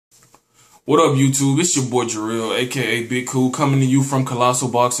What up, YouTube? It's your boy Jarrell, aka Big Cool, coming to you from Colossal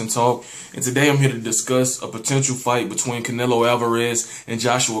Boxing Talk. And today I'm here to discuss a potential fight between Canelo Alvarez and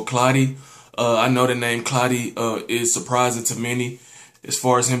Joshua Clottey. I know the name Clottey is surprising to many, as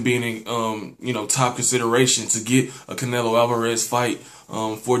far as him being in top consideration to get a Canelo Alvarez fight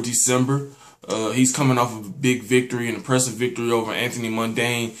for December. He's coming off of a big victory, an impressive victory over Anthony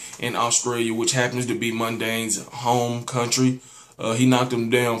Mundane in Australia, which happens to be Mundane's home country. He knocked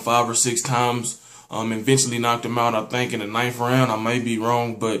him down 5 or 6 times, eventually knocked him out, I think, in the 9th round. I may be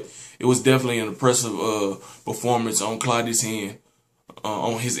wrong, but it was definitely an impressive performance on Clottey's end,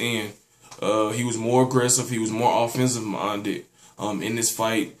 on his end. He was more aggressive. He was more offensive-minded in this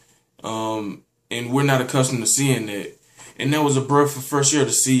fight, and we're not accustomed to seeing that. And that was a breath of fresh air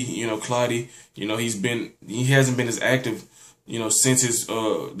to see, Clottey. He hasn't been as active, since his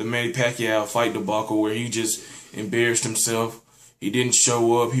the Manny Pacquiao fight debacle, where he just embarrassed himself. He didn't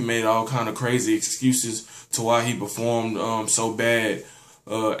show up. He made all kind of crazy excuses to why he performed so bad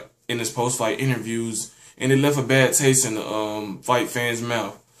in his post-fight interviews, and it left a bad taste in the fight fans'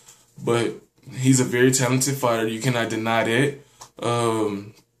 mouth. But he's a very talented fighter. You cannot deny that.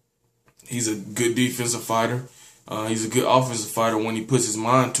 He's a good defensive fighter. He's a good offensive fighter when he puts his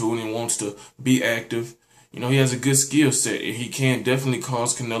mind to it and wants to be active. He has a good skill set, and he can definitely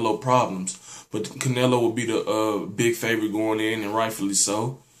cause Canelo problems. But Canelo will be the big favorite going in, and rightfully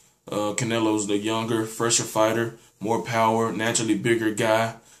so. Canelo's the younger, fresher fighter, more power, naturally bigger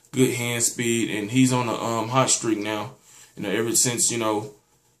guy, good hand speed, and he's on a hot streak now. Ever since,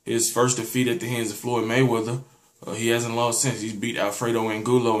 his first defeat at the hands of Floyd Mayweather, he hasn't lost since. He's beat Alfredo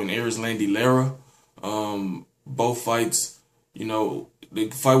Angulo and Erislandy Lara. Both fights, the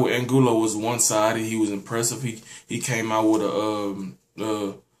fight with Angulo was one-sided. He was impressive. He came out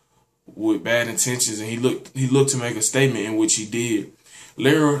with bad intentions, and he looked to make a statement, in which he did.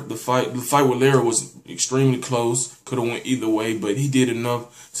 Lara, the fight with Lara was extremely close. Could have went either way, but he did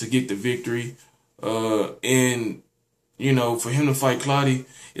enough to get the victory. And for him to fight Clottey,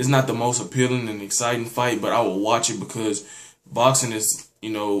 it's not the most appealing and exciting fight, but I will watch it because boxing is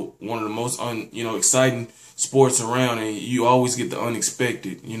one of the most exciting sports around, and you always get the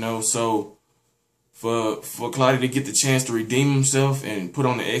unexpected. So for Clottey to get the chance to redeem himself and put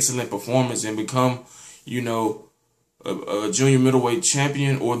on an excellent performance and become, a junior middleweight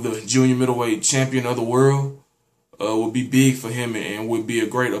champion, or the junior middleweight champion of the world, would be big for him and would be a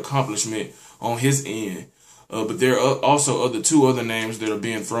great accomplishment on his end. But there are also two other names that are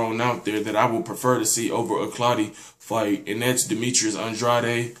being thrown out there that I would prefer to see over a Clottey fight, and that's Demetrius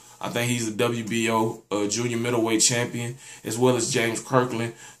Andrade. I think he's the WBO junior middleweight champion, as well as James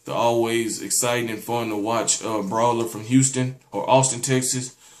Kirkland, the always exciting and fun to watch brawler from Houston or Austin,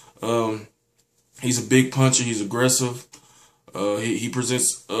 Texas. He's a big puncher. He's aggressive. He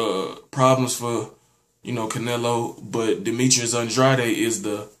presents problems for Canelo, but Demetrius Andrade is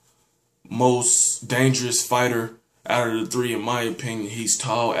the most dangerous fighter out of the three, in my opinion. He's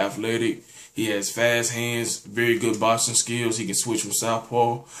tall, athletic. He has fast hands, very good boxing skills. He can switch from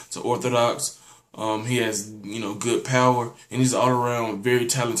southpaw to orthodox. He has, good power, and he's an all-around very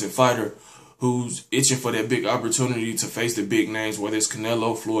talented fighter who's itching for that big opportunity to face the big names, whether it's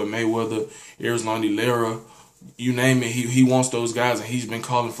Canelo, Floyd Mayweather, Erislandy Lara, you name it. He wants those guys, and he's been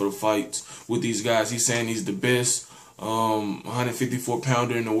calling for the fights with these guys. He's saying he's the best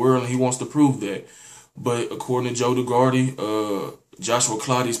 154-pounder in the world, and he wants to prove that. But according to Joe DeGardi, Joshua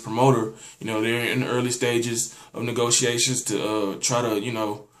Clottey's promoter, they're in the early stages of negotiations to try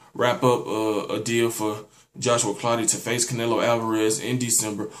to, wrap up a deal for Joshua Clottey to face Canelo Alvarez in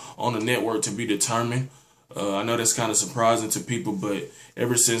December on the network, to be determined. I know that's kind of surprising to people, but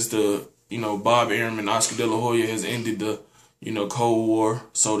ever since the, Bob Arum and Oscar De La Hoya has ended the, Cold War,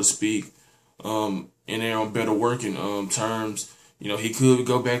 so to speak, and they're on better working terms, he could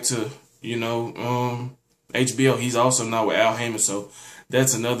go back to, HBO. He's also now with Al Heyman, so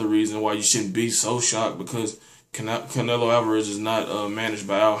that's another reason why you shouldn't be so shocked, because Canelo Alvarez is not managed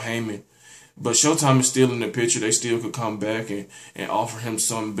by Al Heyman. But Showtime is still in the picture. They still could come back and offer him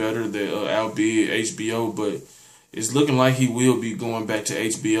something better than albeit HBO, but it's looking like he will be going back to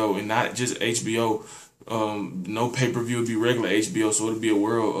HBO, and not just HBO. No pay-per-view will be regular HBO, so it'll be a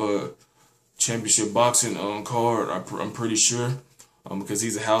world championship boxing card, I'm pretty sure. Because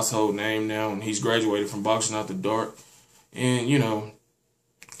he's a household name now, and he's graduated from Boxing After Dark. And,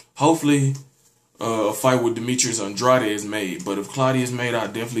 hopefully a fight with Demetrius Andrade is made. But if Clottey is made, I'll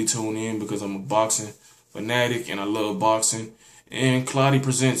definitely tune in, because I'm a boxing fanatic and I love boxing. And Clottey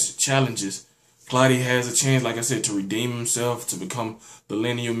presents challenges. Clottey has a chance, like I said, to redeem himself, to become the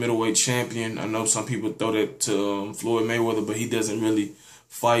lineal middleweight champion. I know some people throw that to Floyd Mayweather, but he doesn't really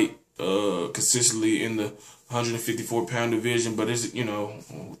fight consistently in the 154-pound division, but it's, you know,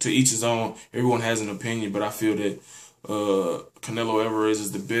 to each his own. Everyone has an opinion, but I feel that Canelo Alvarez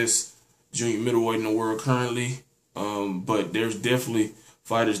is the best junior middleweight in the world currently. But there's definitely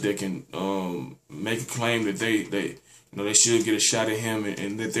fighters that can make a claim that they should get a shot at him,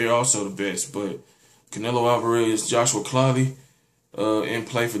 and that they're also the best. But Canelo Alvarez, Joshua Clottey, in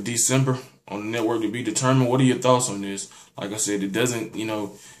play for December on the network to be determined. What are your thoughts on this? Like I said, it doesn't, you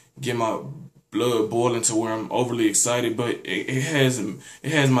know, get my blood boiling to where I'm overly excited, but it has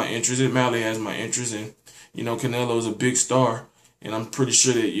my interest. It mildly has my interest, and you know, Canelo is a big star, and I'm pretty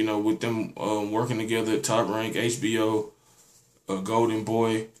sure that, you know, with them working together at Top Rank, HBO, Golden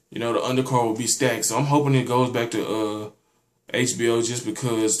Boy, you know, the undercard will be stacked. So I'm hoping it goes back to HBO, just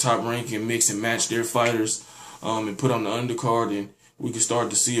because Top Rank can mix and match their fighters and put on the undercard, and we can start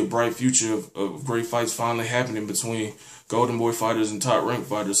to see a bright future of great fights finally happening between Golden Boy fighters and Top Rank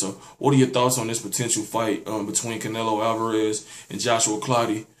fighters. So what are your thoughts on this potential fight between Canelo Alvarez and Joshua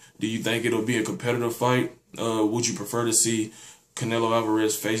Clottey? Do you think it'll be a competitive fight? Would you prefer to see Canelo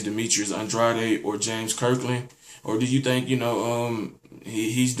Alvarez face Demetrius Andrade or James Kirkland? Or do you think, you know,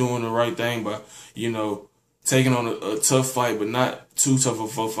 he's doing the right thing by, you know, taking on a tough fight, but not too tough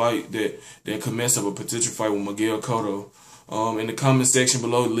of a fight that could mess up a potential fight with Miguel Cotto? In the comment section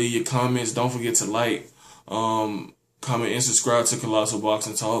below, leave your comments. Don't forget to like, comment, and subscribe to Colossal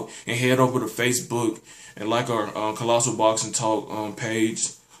Boxing Talk. And head over to Facebook and like our Colossal Boxing Talk page.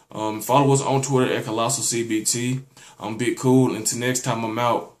 Follow us on Twitter at Colossal CBT. I'm Big Cool. Until next time, I'm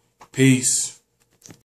out. Peace.